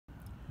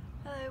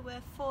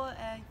we're four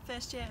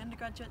first year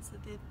undergraduates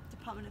at the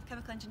Department of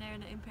Chemical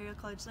Engineering at Imperial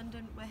College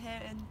London. We're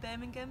here in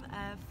Birmingham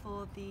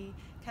for the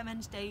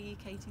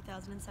ChemEngDayUK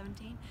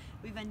 2017.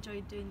 We've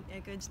enjoyed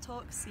going to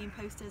talks, seeing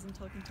posters and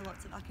talking to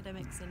lots of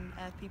academics and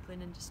people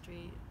in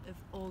industry of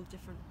all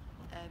different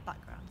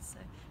backgrounds, so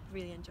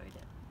really enjoyed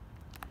it.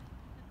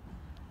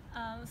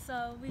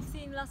 So we've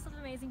seen lots of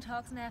amazing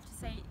talks, and I have to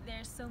say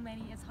there's so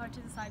many, it's hard to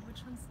decide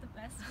which one's the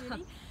best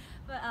really.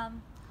 But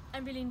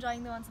I'm really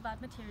enjoying the ones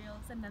about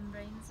materials and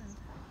membranes, and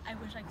I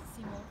wish I could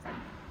see more of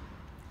them.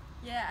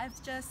 Yeah,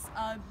 I've just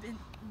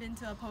been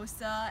to a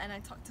poster, and I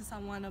talked to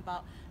someone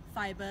about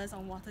fibers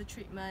on water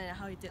treatment and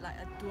how he did like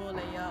a dual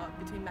layer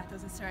between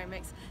metals and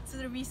ceramics. So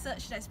the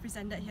research that's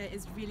presented here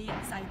is really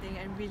exciting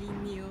and really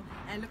new,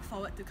 and I look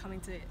forward to coming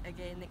to it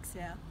again next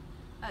year.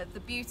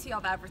 The beauty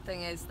of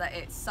everything is that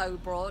it's so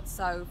broad.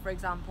 So for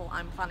example,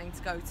 I'm planning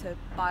to go to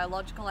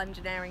biological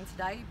engineering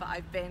today, but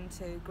I've been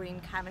to green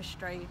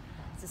chemistry,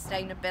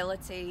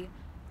 sustainability,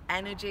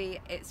 energy.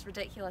 It's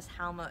ridiculous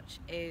how much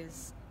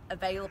is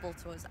available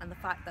to us, and the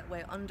fact that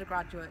we're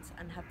undergraduates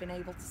and have been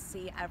able to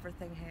see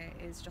everything here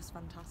is just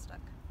fantastic.